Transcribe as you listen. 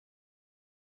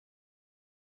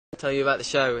tell you about the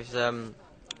show. It's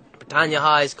Britannia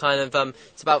High is kind of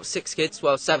it's about 6 kids,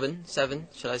 well seven,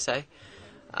 should I say,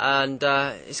 and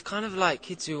it's kind of like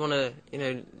kids who want to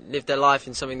live their life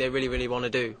in something they really want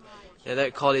to do. They're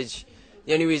at college.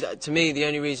 The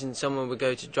only reason someone would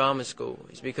go to drama school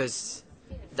is because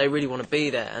they really want to be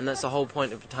there, and that's the whole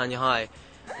point of Britannia High.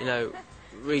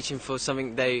 Reaching for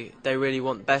something they really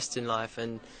want best in life,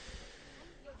 and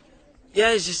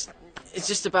yeah, it's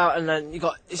just about, and then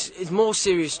it's more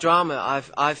serious drama.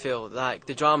 I feel like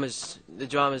the drama's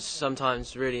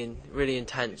sometimes really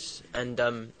intense, and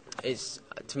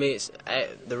to me it's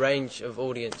the range of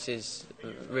audience is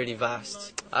really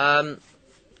vast. Well,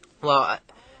 I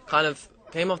kind of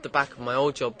came off the back of my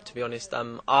old job, to be honest.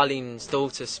 Arlene's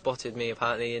daughter spotted me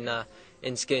apparently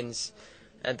in Skins,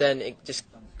 and then it just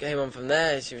came on from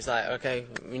there. She was like, okay,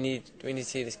 we need to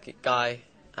see this guy,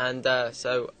 and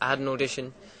so I had an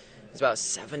audition. It was about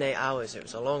 7-8 hours. It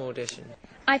was a long audition.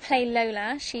 I play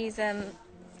Lola. She's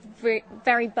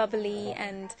very bubbly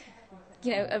and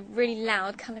a really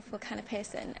loud, colourful kind of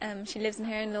person. She lives in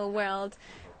her own little world,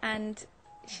 and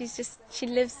she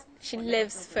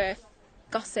lives for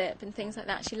gossip and things like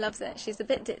that. She loves it. She's a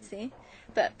bit ditzy,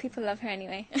 but people love her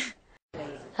anyway.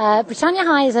 Britannia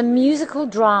High is a musical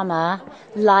drama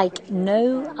like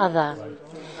no other.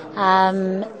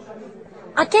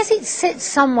 I guess it sits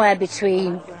somewhere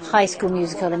between High School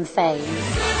Musical and Fame.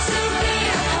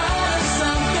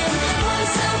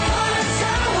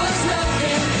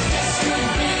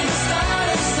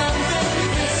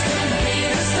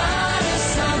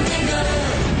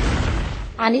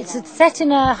 And it's set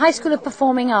in a high school of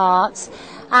performing arts,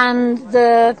 and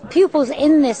the pupils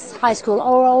in this high school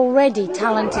are already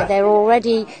talented. They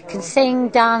already can sing,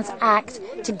 dance, act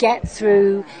to get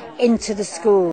through into the school.